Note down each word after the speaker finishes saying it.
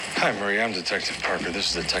Hi, Marie. I'm Detective Parker.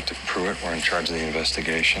 This is Detective Pruitt. We're in charge of the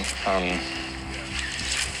investigation. I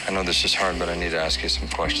know this is hard, but I need to ask you some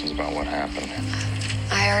questions about what happened.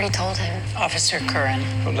 I already told him. Officer Curran.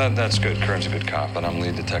 Well, that's good. Curran's a good cop, but I'm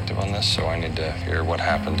lead detective on this, so I need to hear what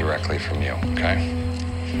happened directly from you, okay?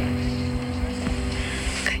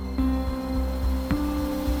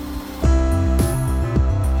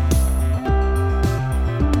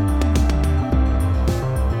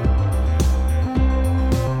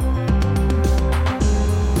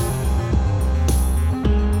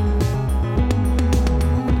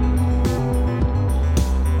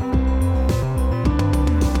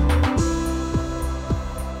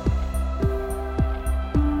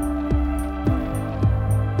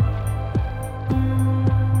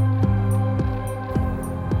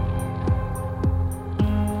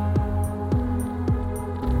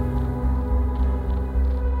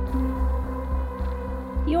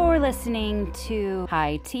 Listening to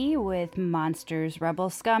High Tea with Monsters, Rebel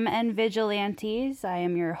Scum, and Vigilantes. I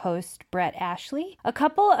am your host, Brett Ashley. A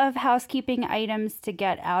couple of housekeeping items to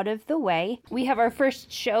get out of the way. We have our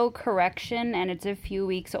first show correction, and it's a few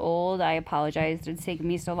weeks old. I apologize. It's taken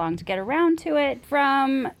me so long to get around to it.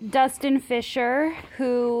 From Dustin Fisher,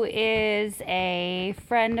 who is a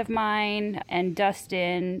friend of mine, and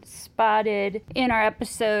Dustin spotted in our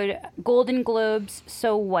episode Golden Globes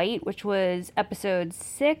So White, which was episode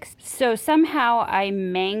 6. So somehow I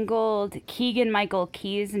mangled Keegan-Michael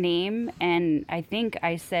Key's name, and I think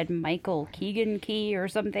I said Michael Keegan Key or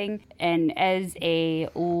something. And as a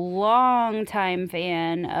longtime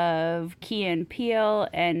fan of Key and Peele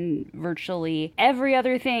and virtually every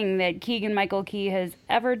other thing that Keegan-Michael Key has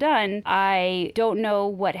ever done, I don't know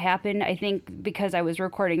what happened. I think because I was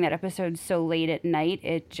recording that episode so late at night,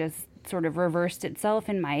 it just sort of reversed itself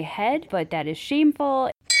in my head, but that is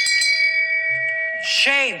shameful.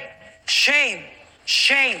 Shame! Shame!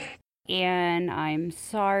 Shame! And I'm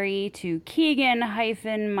sorry to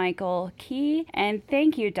Keegan-Michael Key, and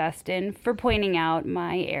thank you, Dustin, for pointing out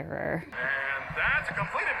my error. And that's a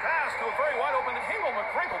completed pass to a very wide-open Hingle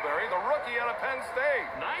McCringleberry, the rookie out of Penn State.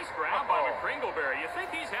 Nice grab by McCringleberry. You think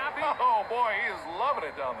he's happy? Oh, boy, he is loving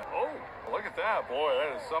it down there. Oh, look at that. Boy,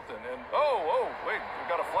 that is something. And, wait, we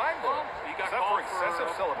got a flag there. Well, he got is that for called excessive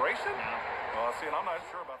for, celebration? Yeah. See, and I'm not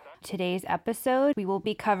sure about that. Today's episode, we will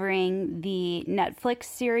be covering the Netflix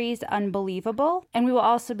series Unbelievable, and we will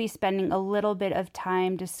also be spending a little bit of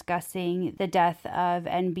time discussing the death of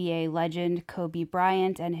NBA legend Kobe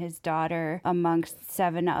Bryant and his daughter, amongst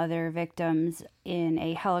 7 other victims in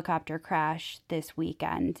a helicopter crash this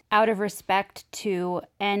weekend. Out of respect to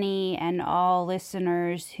any and all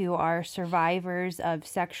listeners who are survivors of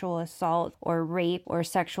sexual assault or rape or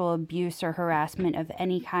sexual abuse or harassment of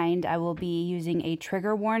any kind, I will be using a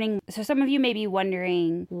trigger warning. So some of you may be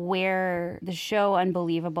wondering where the show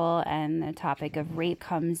Unbelievable and the topic of rape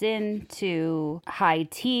comes in to High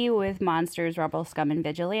Tea with Monsters, Rebel Scum, and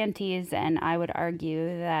Vigilantes, and I would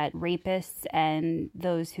argue that rapists and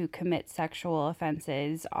those who commit sexual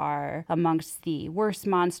offenses are amongst the worst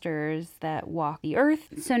monsters that walk the earth.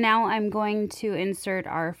 So now I'm going to insert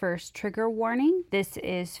our first trigger warning. This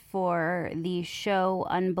is for the show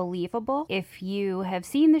Unbelievable. If you have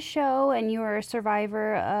seen the show and you are a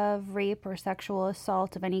survivor of rape or sexual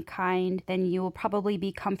assault of any kind, then you will probably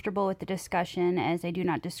be comfortable with the discussion, as I do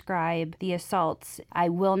not describe the assaults. I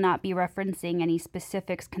will not be referencing any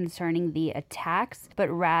specifics concerning the attacks, but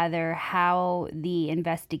rather how the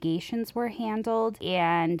investigations were handled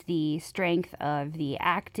and the strength of the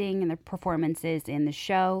acting and the performances in the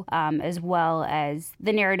show, as well as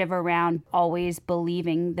the narrative around always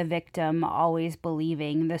believing the victim, always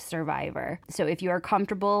believing the survivor. So if you are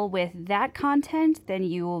comfortable with that content, then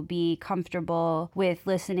you will be comfortable with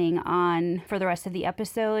listening on for the rest of the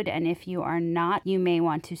episode, and if you are not, you may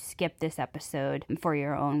want to skip this episode for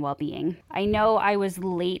your own well-being. I know I was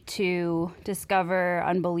late to discover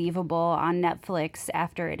Unbelievable on Netflix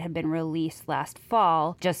after it had been released last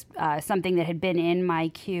fall, just something that had been in my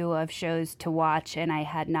queue of shows to watch, and I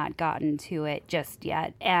had not gotten to it just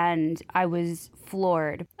yet, and I was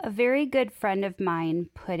floored. A very good friend of mine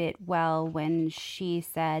put it well when she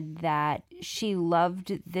said that she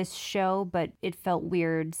loved this show, but it felt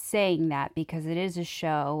weird saying that because it is a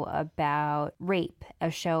show about rape, a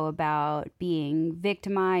show about being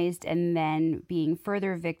victimized and then being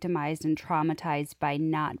further victimized and traumatized by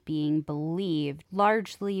not being believed,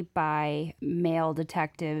 largely by male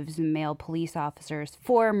detectives and male police officers,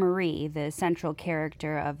 for Marie, the central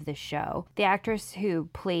character of the show. The actress who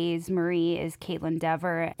plays Marie is Kaitlyn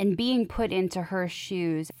Dever, and being put into her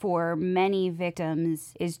shoes for many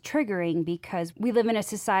victims is triggering because we live in a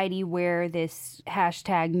society where this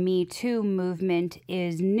hashtag Me Too movement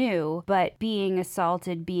is new, but being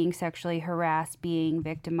assaulted, being sexually harassed, being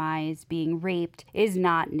victimized, being raped is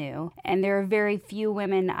not new. And there are very few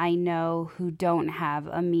women I know who don't have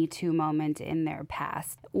a Me Too moment in their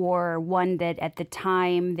past, or one that at the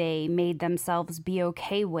time they made themselves be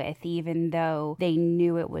okay with, even though they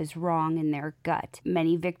knew it was wrong in their gut.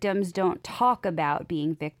 Many victims don't talk about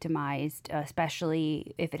being victimized,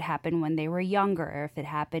 especially if it happened when they were younger, or if it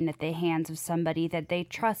happened at the hands of somebody that they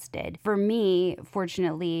trusted. For me,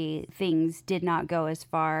 fortunately, things did not go as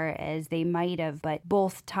far as they might have, but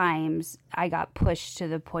both times I got pushed to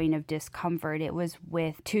the point of discomfort. It was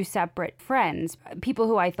with two separate friends, people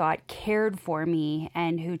who I thought cared for me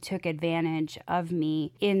and who took advantage of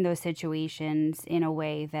me in those situations in a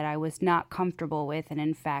way that I was not comfortable with, and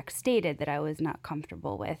in fact stated that I was not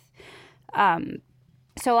comfortable with.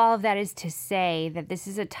 So all of that is to say that this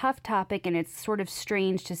is a tough topic, and it's sort of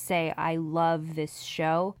strange to say I love this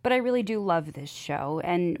show, but I really do love this show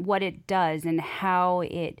and what it does and how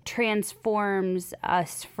it transforms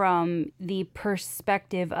us from the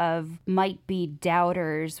perspective of might-be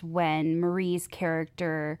doubters when Marie's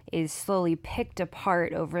character is slowly picked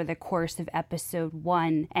apart over the course of episode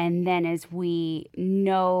 1, and then as we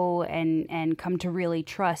know and come to really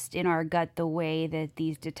trust in our gut the way that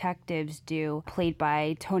these detectives do, played by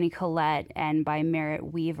Toni Collette and by Merritt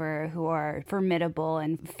Wever, who are formidable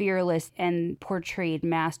and fearless and portrayed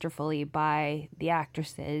masterfully by the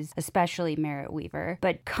actresses, especially Merritt Wever.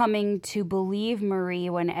 But coming to believe Marie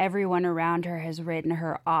when everyone around her has written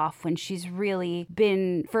her off, when she's really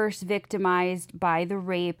been first victimized by the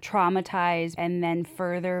rape, traumatized, and then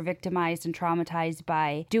further victimized and traumatized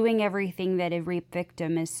by doing everything that a rape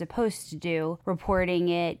victim is supposed to do, reporting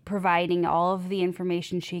it, providing all of the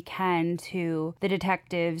information she can to the detectives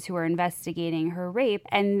who are investigating her rape,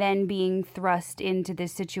 and then being thrust into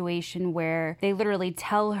this situation where they literally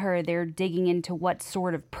tell her they're digging into what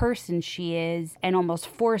sort of person she is and almost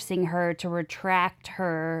forcing her to retract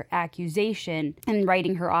her accusation and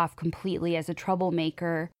writing her off completely as a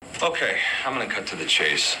troublemaker. Okay, I'm gonna cut to the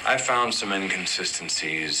chase. I found some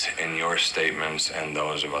inconsistencies in your statements and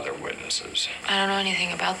those of other witnesses. I don't know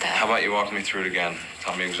anything about that. How about you walk me through it again?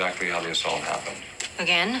 Tell me exactly how the assault happened.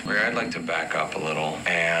 Again? Maria, I'd like to back up a little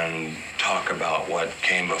and talk about what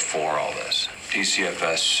came before all this.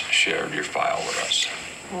 DCFS shared your file with us.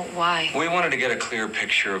 Well, why? We wanted to get a clear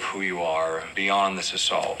picture of who you are beyond this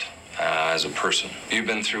assault. As a person, you've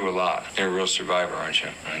been through a lot. You're a real survivor, aren't you?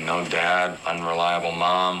 No dad, unreliable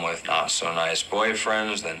mom with not so nice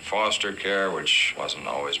boyfriends, then foster care, which wasn't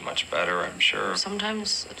always much better, I'm sure.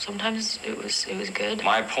 Sometimes it was good.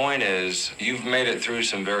 My point is, you've made it through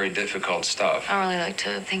some very difficult stuff. I don't really like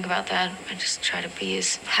to think about that. I just try to be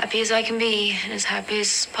as happy as I can be and as happy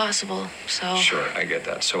as possible, so... Sure, I get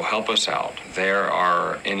that. So help us out. There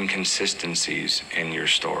are inconsistencies in your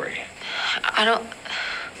story. I don't...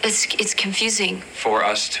 It's confusing. For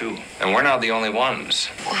us, too. And we're not the only ones.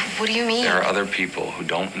 What do you mean? There are other people who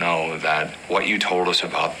don't know that what you told us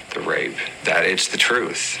about the rape, that it's the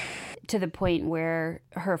truth. To the point where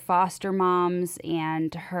her foster moms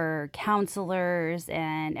and her counselors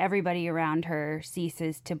and everybody around her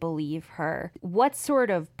ceases to believe her. What sort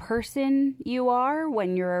of person you are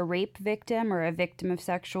when you're a rape victim or a victim of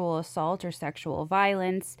sexual assault or sexual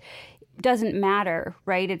violence doesn't matter,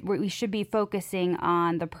 right? We should be focusing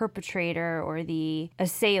on the perpetrator or the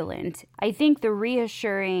assailant. I think the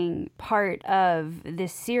reassuring part of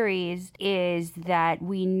this series is that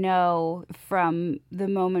we know from the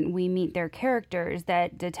moment we meet their characters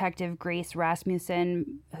that Detective Grace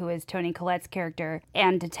Rasmussen, who is Toni Collette's character,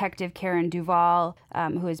 and Detective Karen Duvall,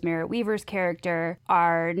 who is Merritt Wever's character,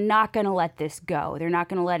 are not going to let this go. They're not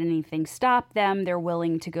going to let anything stop them. They're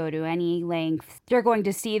willing to go to any length. They're going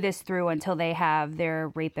to see this through until they have their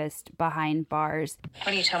rapist behind bars. Why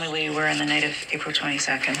don't you tell me where you were on the night of April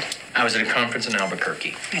 22nd? I was at a conference in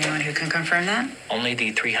Albuquerque. Anyone who can confirm that? Only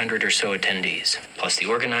the 300 or so attendees, plus the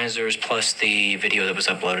organizers, plus the video that was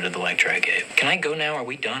uploaded to the lecture I gave. Can I go now? Are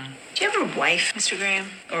we done? Do you have a wife, Mr. Graham?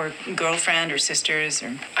 Or girlfriend or sisters?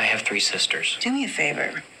 Or... I have 3 sisters. Do me a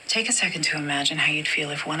favor. Take a second to imagine how you'd feel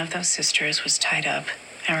if one of those sisters was tied up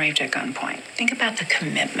and raped at gunpoint. Think about the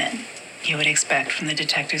commitment you would expect from the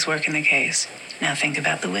detectives working the case. Now think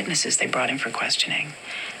about the witnesses they brought in for questioning.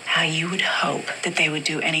 How you would hope that they would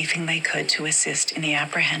do anything they could to assist in the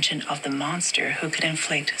apprehension of the monster who could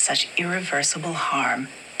inflict such irreversible harm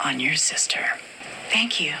on your sister.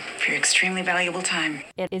 Thank you for your extremely valuable time.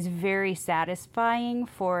 It is very satisfying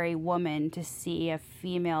for a woman to see a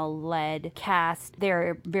female-led cast.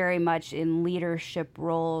 They're very much in leadership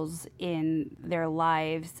roles in their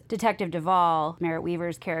lives. Detective Duvall, Merritt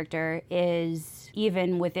Weaver's character, is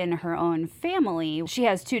even within her own family. She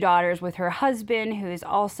has 2 daughters with her husband, who is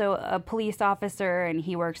also a police officer, and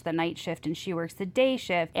he works the night shift and she works the day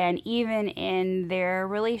shift. And even in their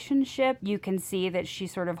relationship, you can see that she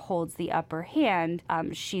sort of holds the upper hand.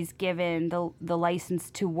 She's given the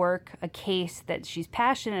license to work a case that she's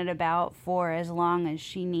passionate about for as long as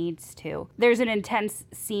she needs to. There's an intense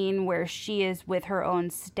scene where she is with her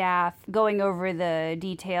own staff going over the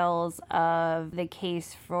details of the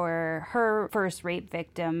case for her first rape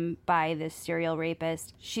victim by this serial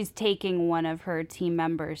rapist. She's taking one of her team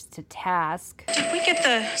members to task. Did we get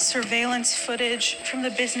the surveillance footage from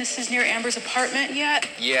the businesses near Amber's apartment yet?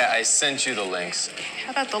 Yeah, I sent you the links.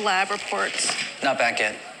 How about the lab reports? Not back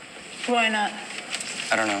yet. Why not?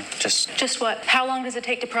 I don't know, just what? How long does it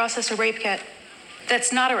take to process a rape kit?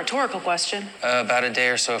 That's not a rhetorical question. about a day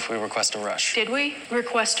or so if we request a rush. Did we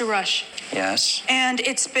request a rush? Yes. And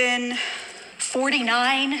it's been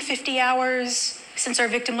 50 hours since our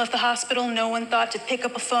victim left the hospital. No one thought to pick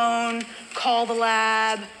up a phone, call the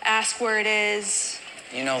lab, ask where it is.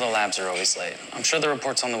 You know the labs are always late. I'm sure the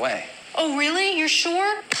report's on the way. Oh, really? You're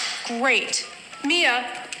sure? Great. Mia,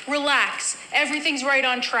 relax. Everything's right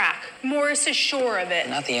on track. Morris is sure of it.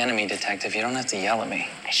 I'm not the enemy, Detective. You don't have to yell at me.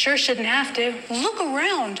 I sure shouldn't have to. Look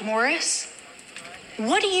around, Morris.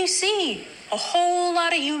 What do you see? A whole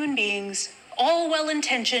lot of human beings, all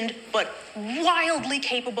well-intentioned, but wildly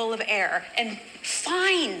capable of error. And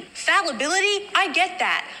fine, fallibility, I get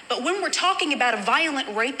that. But when we're talking about a violent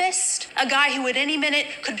rapist, a guy who at any minute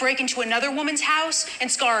could break into another woman's house and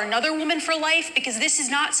scar another woman for life, because this is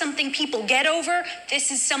not something people get over, this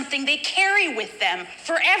is something they carry with them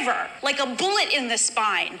forever, like a bullet in the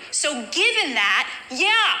spine. So given that,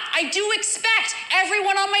 yeah, I do expect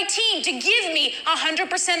everyone on my team to give me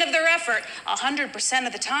 100% of their effort, 100%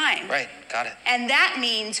 of the time. Right, got it. And that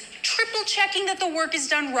means triple checking that the work is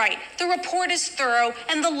done right, the report is thorough,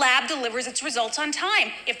 and the lab delivers its results on time.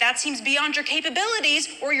 If that seems beyond your capabilities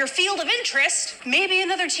or your field of interest, maybe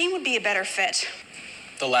another team would be a better fit.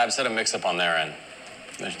 The labs had a mix-up on their end.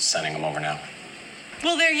 They're sending them over now.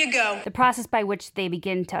 Well, there you go. The process by which they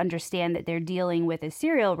begin to understand that they're dealing with a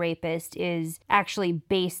serial rapist is actually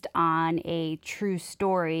based on a true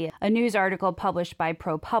story, a news article published by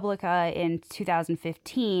ProPublica in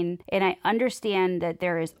 2015. And I understand that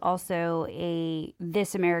there is also a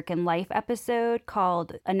This American Life episode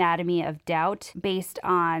called Anatomy of Doubt based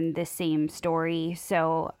on the same story.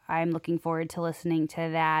 So I'm looking forward to listening to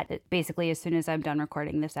that basically as soon as I'm done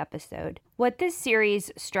recording this episode. What this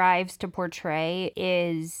series strives to portray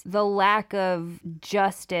is the lack of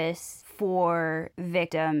justice for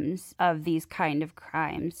victims of these kind of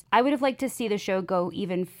crimes. I would have liked to see the show go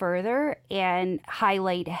even further and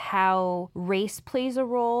highlight how race plays a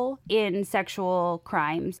role in sexual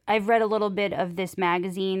crimes. I've read a little bit of this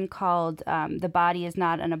magazine called The Body Is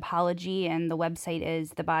Not an Apology, and the website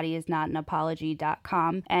is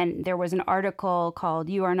thebodyisnotanapology.com. And there was an article called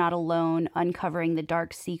You Are Not Alone, Uncovering the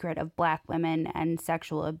Dark Secret of Black Women and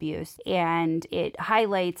Sexual Abuse. And it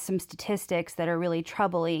highlights some statistics that are really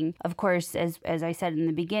troubling. Of course, as I said in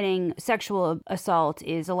the beginning, sexual assault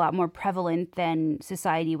is a lot more prevalent than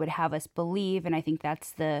society would have us believe, and I think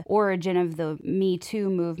that's the origin of the Me Too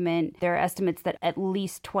movement. There are estimates that at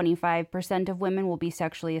least 25% of women will be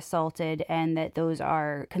sexually assaulted, and that those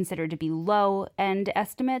are considered to be low-end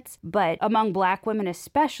estimates. But among Black women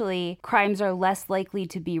especially, crimes are less likely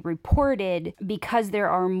to be reported because there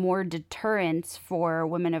are more deterrents for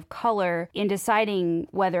women of color in deciding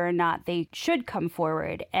whether or not they should come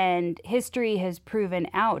forward. And history has proven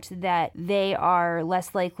out that they are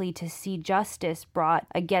less likely to see justice brought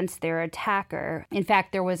against their attacker. In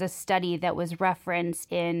fact, there was a study that was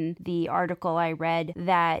referenced in the article I read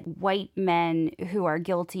that white men who are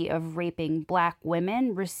guilty of raping Black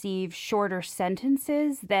women receive shorter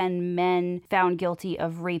sentences than men found guilty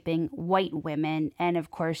of raping white women. And of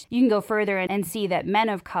course, you can go further and see that men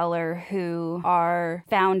of color who are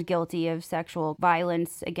found guilty of sexual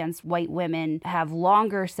violence against white women have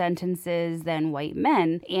longer sentences sentences than white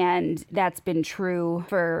men. And that's been true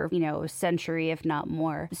for, a century, if not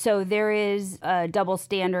more. So there is a double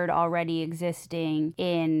standard already existing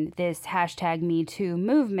in this hashtag Me Too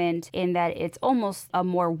movement, in that it's almost a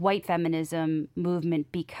more white feminism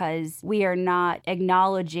movement, because we are not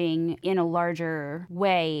acknowledging in a larger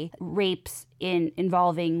way rapes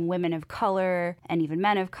involving women of color and even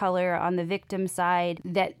men of color on the victim side,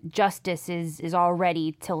 that justice is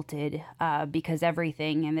already tilted because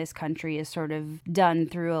everything in this country is sort of done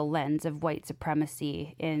through a lens of white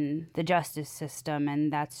supremacy in the justice system,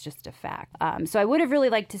 and that's just a fact. So I would have really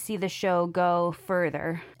liked to see the show go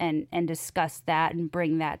further and discuss that and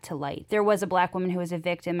bring that to light. There was a Black woman who was a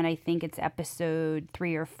victim, and I think it's episode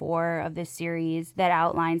 3 or 4 of this series that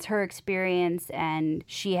outlines her experience, and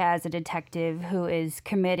she has a detective who is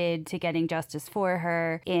committed to getting justice for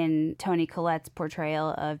her in Toni Collette's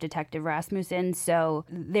portrayal of Detective Rasmussen. So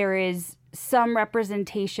there is some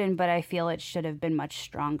representation, but I feel it should have been much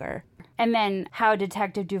stronger. And then how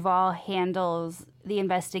Detective Duvall handles the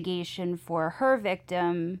investigation for her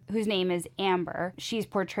victim, whose name is Amber. She's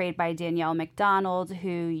portrayed by Danielle McDonald, who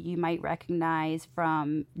you might recognize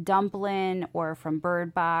from Dumplin' or from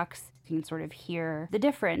Bird Box. You can sort of hear the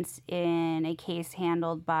difference in a case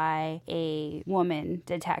handled by a woman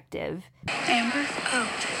detective. Amber? Oh,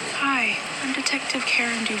 hi. I'm Detective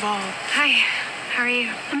Karen Duvall. Hi, how are you?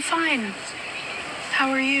 I'm fine. How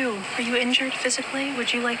are you? Are you injured physically?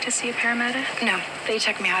 Would you like to see a paramedic? No, they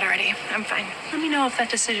checked me out already. I'm fine. Let me know if that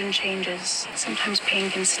decision changes. Sometimes pain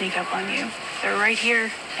can sneak up on you. They're right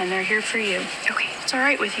here, and they're here for you. Okay. It's all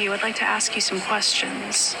right with you. I'd like to ask you some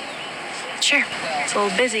questions. Sure. It's a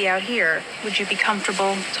little busy out here. Would you be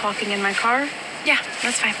comfortable talking in my car? Yeah,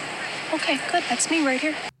 that's fine. Okay, good. That's me right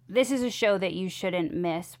here. This is a show that you shouldn't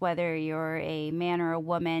miss, whether you're a man or a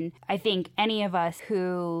woman. I think any of us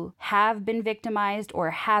who have been victimized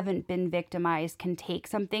or haven't been victimized can take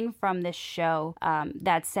something from this show.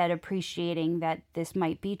 That said, appreciating that this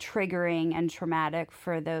might be triggering and traumatic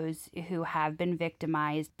for those who have been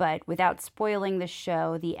victimized, but without spoiling the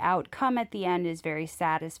show, the outcome at the end is very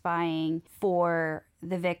satisfying for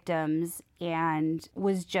the victims, and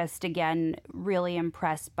was just, again, really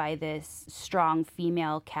impressed by this strong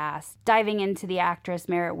female cast. Diving into the actress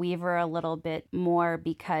Merritt Wever a little bit more,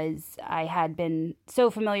 because I had been so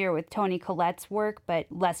familiar with Toni Collette's work, but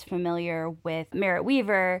less familiar with Merritt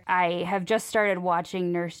Wever. I have just started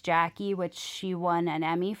watching Nurse Jackie, which she won an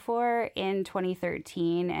Emmy for in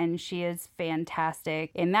 2013, and she is fantastic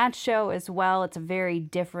in that show as well. It's a very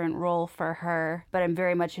different role for her, but I'm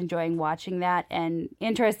very much enjoying watching that. And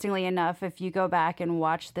interestingly enough, if you go back and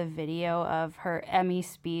watch the video of her Emmy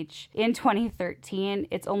speech in 2013,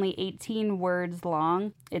 it's only 18 words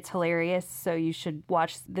long. It's hilarious, so you should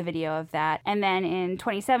watch the video of that. And then in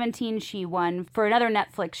 2017, she won for another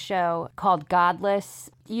Netflix show called Godless.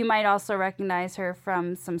 You might also recognize her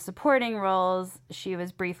from some supporting roles. She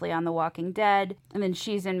was briefly on The Walking Dead, and then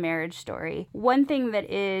she's in Marriage Story. One thing that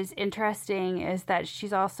is interesting is that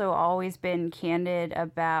she's also always been candid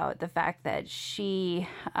about the fact that she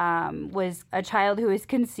was a child who was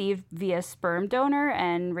conceived via sperm donor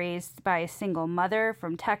and raised by a single mother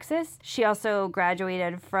from Texas. She also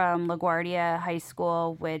graduated from LaGuardia High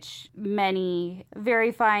School, which many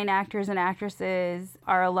very fine actors and actresses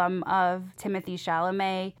are alum of. Timothy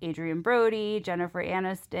Chalamet, Adrian Brody, Jennifer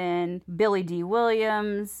Aniston, Billy D.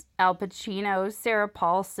 Williams, Al Pacino, Sarah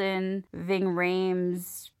Paulson, Ving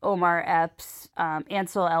Rhames, Omar Epps,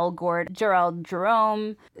 Ansel Elgort, Gerald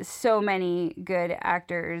Jerome. So many good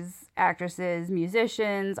actors, actresses,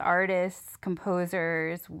 musicians, artists,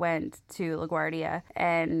 composers went to LaGuardia.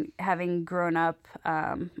 And having grown up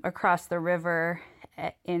across the river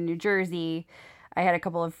in New Jersey, I had a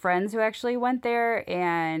couple of friends who actually went there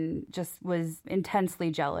and just was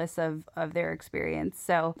intensely jealous of their experience.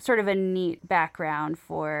 So sort of a neat background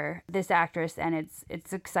for this actress, and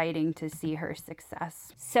it's exciting to see her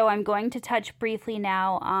success. So I'm going to touch briefly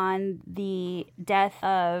now on the death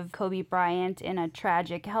of Kobe Bryant in a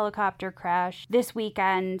tragic helicopter crash. This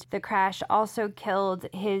weekend, the crash also killed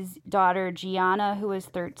his daughter Gianna, who was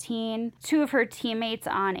 13. Two of her teammates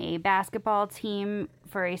on a basketball team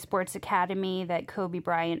for a sports academy that Kobe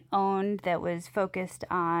Bryant owned that was focused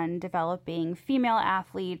on developing female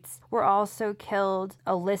athletes were also killed.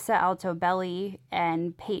 Alyssa Altobelli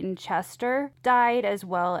and Peyton Chester died, as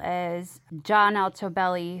well as John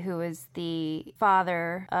Altobelli, who is the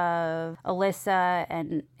father of Alyssa,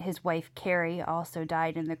 and his wife Carrie also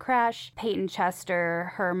died in the crash. Peyton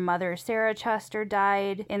Chester, her mother Sarah Chester,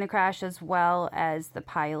 died in the crash, as well as the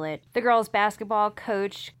pilot. The girls' basketball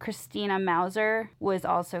coach Christina Mauser was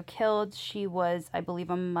also killed. She was, I believe,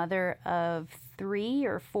 a mother of 3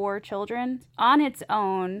 or 4 children. On its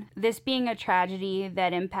own, this being a tragedy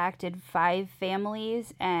that impacted 5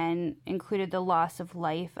 families and included the loss of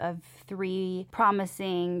life of 3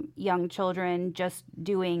 promising young children just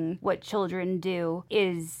doing what children do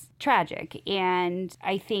is tragic. And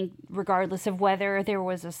I think regardless of whether there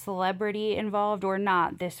was a celebrity involved or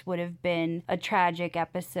not, this would have been a tragic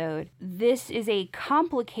episode. This is a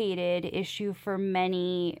complicated issue for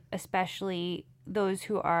many, especially those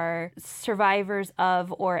who are survivors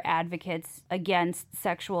of or advocates against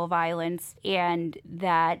sexual violence, and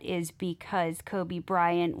that is because Kobe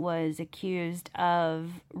Bryant was accused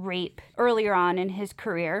of rape earlier on in his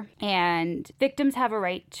career, and victims have a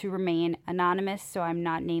right to remain anonymous, so I'm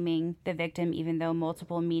not naming the victim even though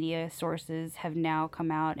multiple media sources have now come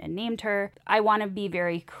out and named her. I want to be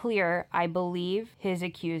very clear. I believe his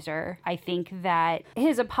accuser. I think that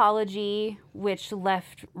his apology, which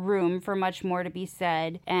left room for much more to be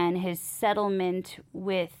said, and his settlement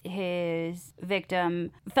with his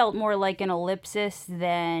victim felt more like an ellipsis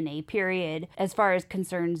than a period as far as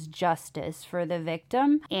concerns justice for the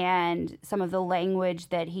victim. And some of the language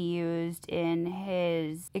that he used in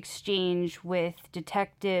his exchange with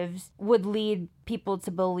detectives would lead people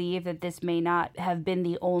to believe that this may not have been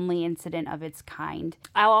the only incident of its kind.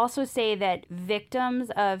 I'll also say that victims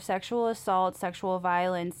of sexual assault, sexual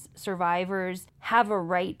violence, survivors have a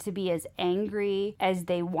right to be as angry as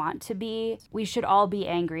they want to be. We should all be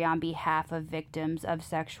angry on behalf of victims of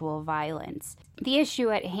sexual violence. The issue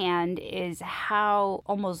at hand is how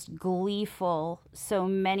almost gleeful so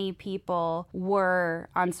many people were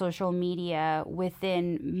on social media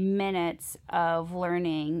within minutes of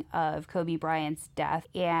learning of Kobe Bryant's death.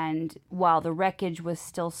 And while the wreckage was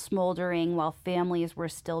still smoldering, while families were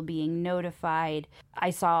still being notified, I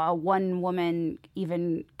saw one woman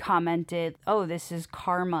even commented, "Oh, this is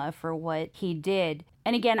karma for what he did."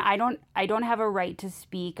 And again, I don't have a right to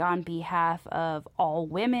speak on behalf of all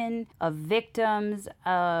women, of victims,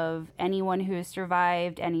 of anyone who has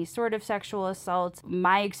survived any sort of sexual assault.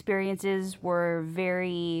 My experiences were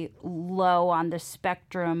very low on the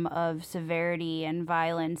spectrum of severity and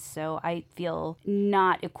violence, so I feel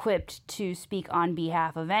not equipped to speak on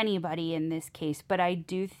behalf of anybody in this case. But I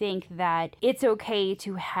do think that it's okay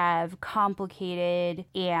to have complicated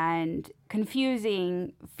and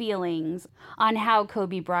confusing feelings on how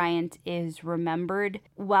Kobe Bryant is remembered.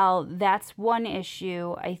 While that's one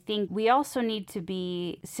issue, I think we also need to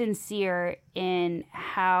be sincere in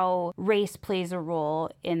how race plays a role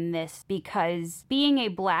in this, because being a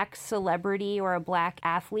Black celebrity or a Black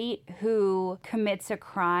athlete who commits a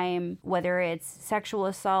crime, whether it's sexual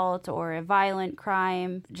assault or a violent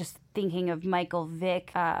crime, just thinking of Michael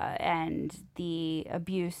Vick and the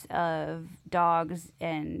abuse of dogs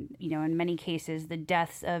and, in many cases, the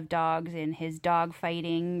deaths of dogs in his dog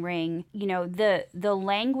fighting ring. The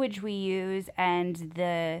language we use and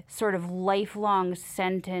the sort of lifelong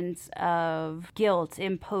sentence of guilt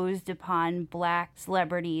imposed upon Black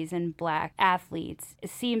celebrities and Black athletes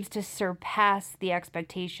seems to surpass the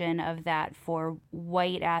expectation of that for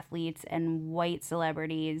white athletes and white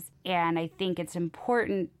celebrities. And I think it's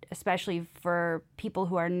important, especially for people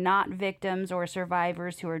who are not victims or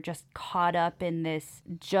survivors who are just caught up in this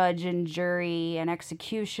judge and jury and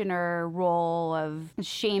executioner role of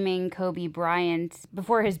shaming Kobe Bryant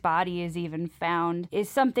before his body is even found, is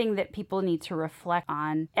something that people need to reflect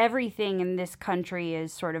on. Everything in this country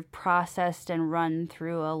is sort of processed and run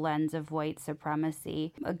through a lens of white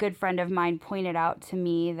supremacy. A good friend of mine pointed out to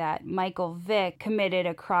me that Michael Vick committed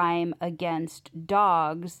a crime against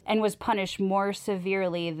dogs and was punished more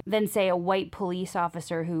severely than, say, a white police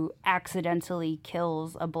officer who accidentally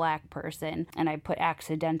kills a Black person, and I put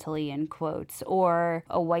accidentally in quotes, or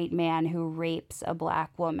a white man who rapes a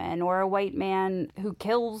Black woman, or a white man who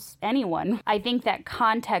kills anyone. I think that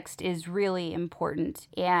context is really important.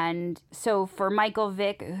 And so for Michael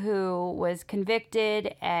Vick, who was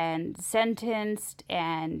convicted and sentenced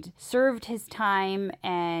and served his time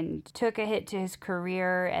and took a hit to his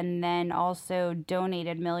career and then also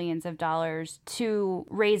donated millions of dollars to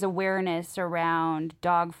raise awareness around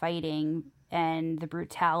dog fighting and the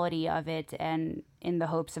brutality of it, and in the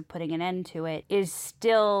hopes of putting an end to it, is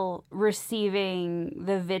still receiving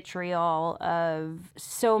the vitriol of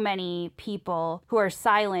so many people who are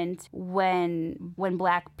silent when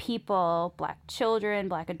Black people, Black children,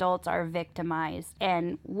 Black adults are victimized.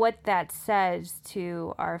 And what that says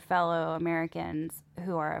to our fellow Americans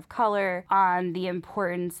who are of color on the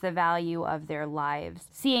importance, the value of their lives.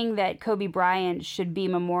 Seeing that Kobe Bryant should be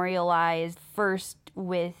memorialized first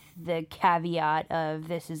with the caveat of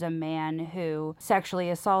this is a man who sexually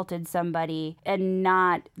assaulted somebody, and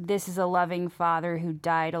not this is a loving father who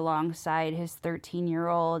died alongside his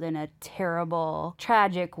 13-year-old in a terrible,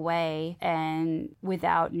 tragic way. And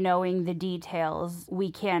without knowing the details,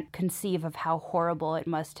 we can't conceive of how horrible it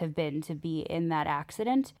must have been to be in that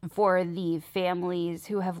accident. For the families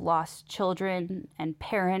who have lost children and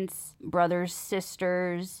parents, brothers,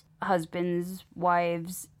 sisters, husbands,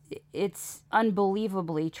 wives, it's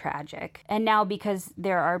unbelievably tragic. And now, because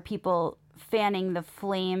there are people fanning the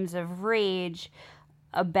flames of rage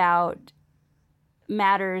about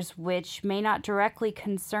matters which may not directly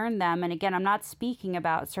concern them, and again, I'm not speaking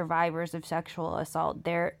about survivors of sexual assault.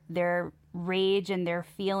 Their rage and their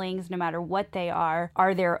feelings, no matter what they are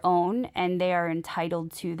their own, and they are entitled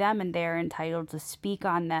to them, and they are entitled to speak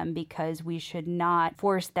on them, because we should not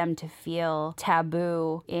force them to feel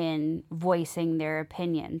taboo in voicing their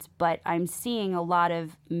opinions. But I'm seeing a lot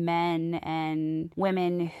of men and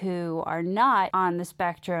women who are not on the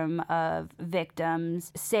spectrum of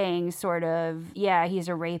victims saying sort of, yeah, he's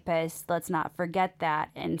a rapist, let's not forget that,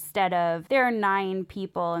 instead of, there are 9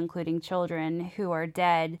 people, including children, who are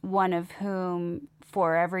dead, one of whom,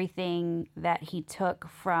 for everything that he took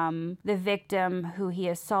from the victim who he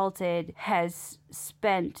assaulted, has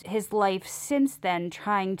spent his life since then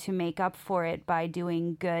trying to make up for it by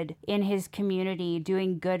doing good in his community,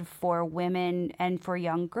 doing good for women and for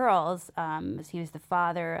young girls. He was the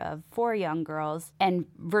father of 4 young girls, and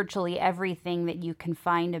virtually everything that you can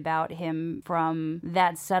find about him from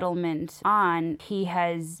that settlement on, he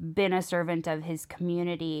has been a servant of his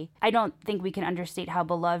community. I don't think we can understate how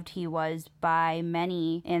beloved he was by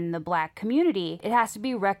many in the Black community. It has to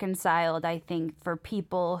be reconciled, I think, for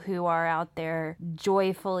people who are out there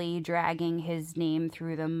joyfully dragging his name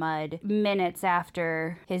through the mud minutes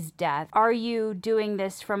after his death. Are you doing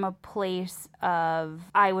this from a place of,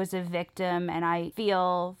 I was a victim and I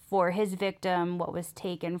feel for his victim what was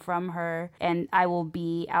taken from her, and I will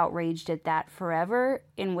be outraged at that forever,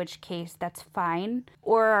 in which case that's fine?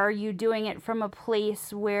 Or are you doing it from a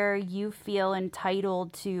place where you feel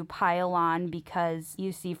entitled to pile on because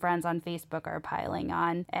you see friends on Facebook are piling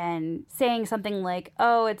on and saying something like,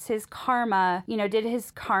 oh, it's his karma, did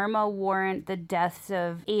his karma warrant the deaths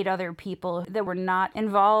of 8 other people that were not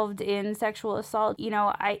involved in sexual assault?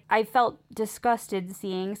 I felt disgusted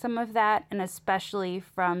seeing some of that, and especially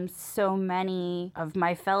from so many of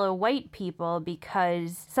my fellow white people,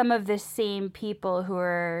 because some of the same people who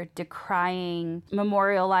are decrying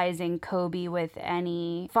memorializing Kobe with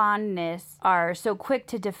any fondness are so quick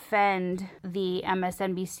to defend the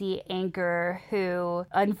MSNBC anchor who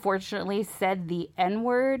unfortunately said the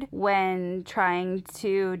N-word when trying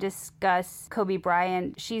to discuss Kobe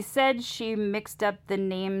Bryant. She said she mixed up the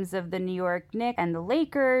names of the New York Knicks and the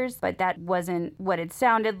Lakers, but that wasn't what it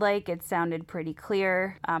sounded like. It sounded pretty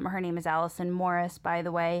clear. Her name is Allison Morris, by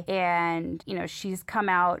the way. And, she's come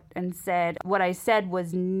out and said, what I said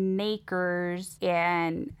was Nakers.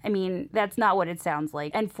 And, that's not what it sounds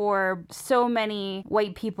like. And for so many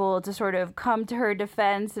white people to sort of come to her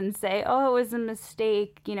defense and say, oh, it was a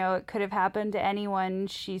mistake, it could have happened to anyone,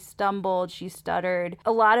 she stumbled, she stuttered.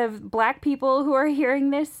 A lot of Black people who are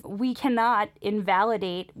hearing this, we cannot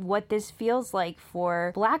invalidate what this feels like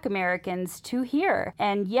for Black Americans to hear.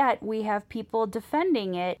 And yet we have people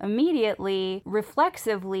defending it immediately,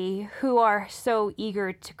 reflexively, who are so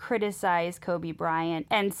eager to criticize Kobe Bryant.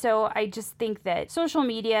 And so I just think that social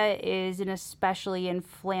media is an especially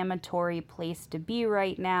inflammatory place to be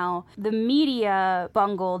right now. The media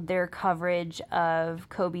bungled their coverage of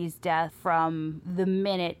Kobe's death from the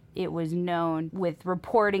minute it was known, with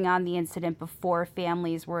reporting on the incident before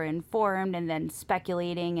families were informed, and then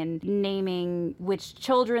speculating and naming which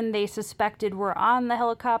children they suspected were on the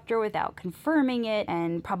helicopter without confirming it,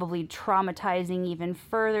 and probably traumatizing even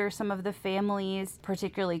further some of the families,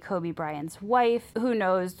 particularly Kobe Bryant's wife. Who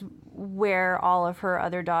knows where all of her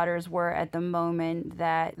other daughters were at the moment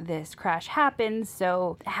that this crash happened.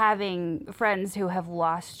 So having friends who have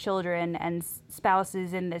lost children and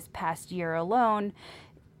spouses in this past year alone,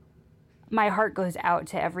 my heart goes out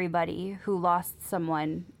to everybody who lost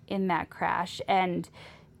someone in that crash. And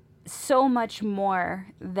so much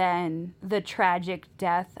more than the tragic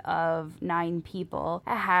death of 9 people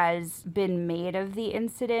has been made of the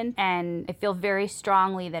incident. And I feel very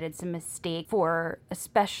strongly that it's a mistake for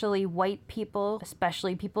especially white people,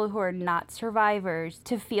 especially people who are not survivors,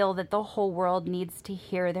 to feel that the whole world needs to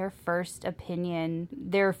hear their first opinion,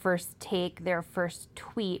 their first take, their first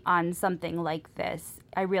tweet on something like this.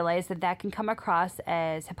 I realize that that can come across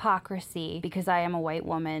as hypocrisy because I am a white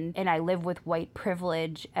woman and I live with white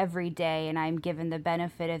privilege every day, and I'm given the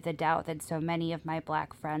benefit of the doubt that so many of my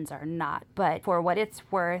Black friends are not. But for what it's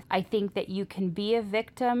worth, I think that you can be a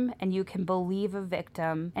victim and you can believe a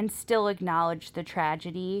victim and still acknowledge the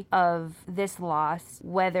tragedy of this loss.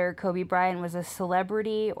 Whether Kobe Bryant was a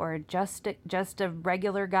celebrity or just a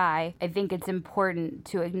regular guy, I think it's important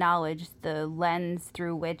to acknowledge the lens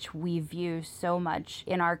through which we view so much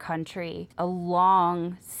in our country. A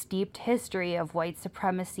long, steeped history of white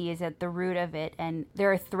supremacy is at the root of it, and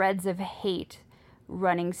there are threads of hate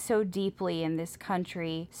running so deeply in this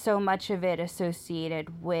country, so much of it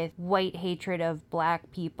associated with white hatred of Black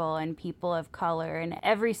people and people of color. And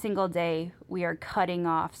every single day we are cutting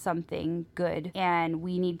off something good, and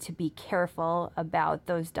we need to be careful about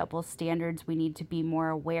those double standards. We need to be more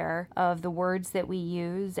aware of the words that we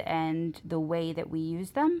use and the way that we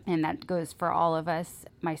use them, and that goes for all of us,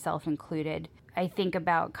 myself included. I think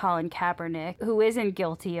about Colin Kaepernick, who isn't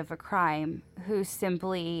guilty of a crime, who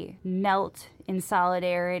simply knelt in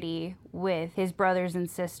solidarity with his brothers and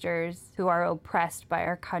sisters who are oppressed by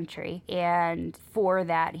our country. And for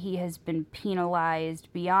that, he has been penalized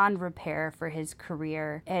beyond repair for his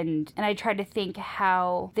career. And I try to think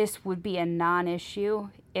how this would be a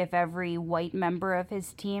non-issue if every white member of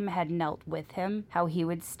his team had knelt with him, how he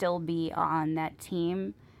would still be on that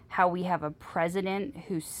team. How we have a president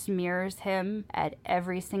who smears him at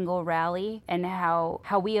every single rally, and how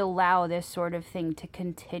we allow this sort of thing to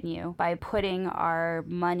continue by putting our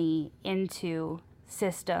money into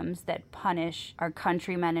systems that punish our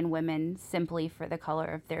countrymen and women simply for the color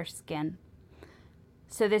of their skin.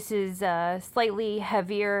 So this is a slightly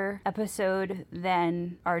heavier episode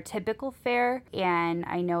than our typical fare, and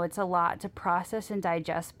I know it's a lot to process and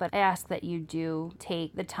digest, but I ask that you do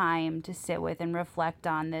take the time to sit with and reflect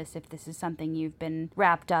on this if this is something you've been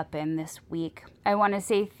wrapped up in this week. I want to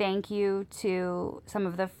say thank you to some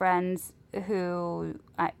of the friends who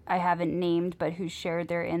I haven't named, but who shared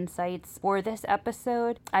their insights for this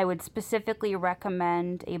episode. I would specifically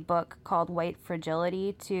recommend a book called White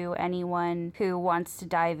Fragility to anyone who wants to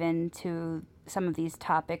dive into some of these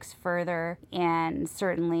topics further, and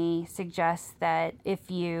certainly suggest that if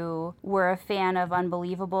you were a fan of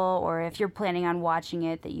Unbelievable, or if you're planning on watching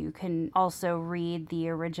it, that you can also read the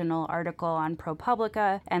original article on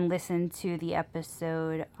ProPublica and listen to the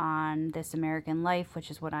episode on This American Life,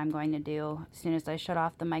 which is what I'm going to do as soon as I shut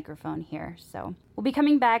off the microphone here. So we'll be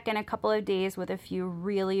coming back in a couple of days with a few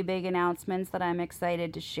really big announcements that I'm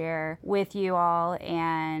excited to share with you all,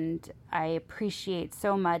 and I appreciate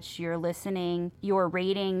so much your listening, your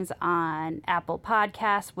ratings on Apple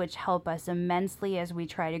Podcasts, which help us immensely as we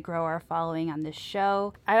try to grow our following on this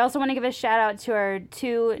show. I also want to give a shout out to our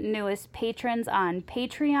two newest patrons on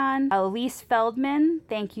Patreon. Elise Feldman,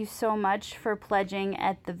 thank you so much for pledging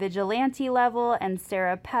at the Vigilante level, and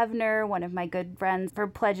Sarah Pevner, one of my good friends, for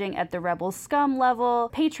pledging at the Rebel Scum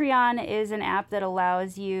level. Patreon is an app that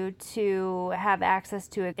allows you to have access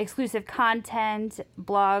to exclusive content,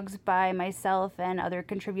 blogs by myself and other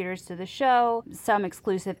contributors to the show. Some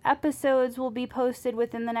exclusive episodes will be posted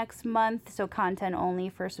within the next month, so content only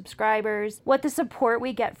for subscribers. What the support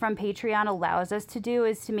we get from Patreon allows us to do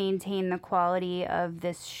is to maintain the quality of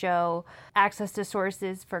this show, access to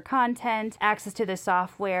sources for content, access to the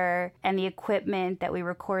software and the equipment that we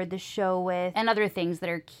record the show with, and other things that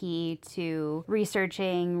are key to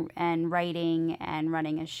researching and writing and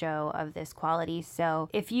running a show of this quality. So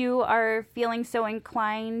if you are feeling so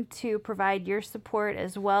inclined to provide your support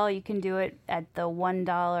as well, you can do it at the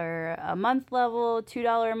 $1 a month level,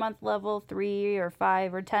 $2 a month level, $3 or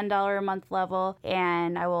 $5 or $10 a month level,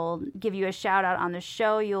 and I will give you a shout out on the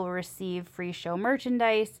show. You'll receive free show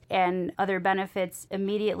merchandise and other benefits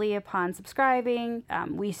immediately upon subscribing.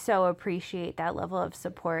 We so appreciate that level of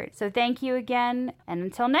support. So thank you again, and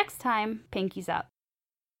until next time, pinkies up.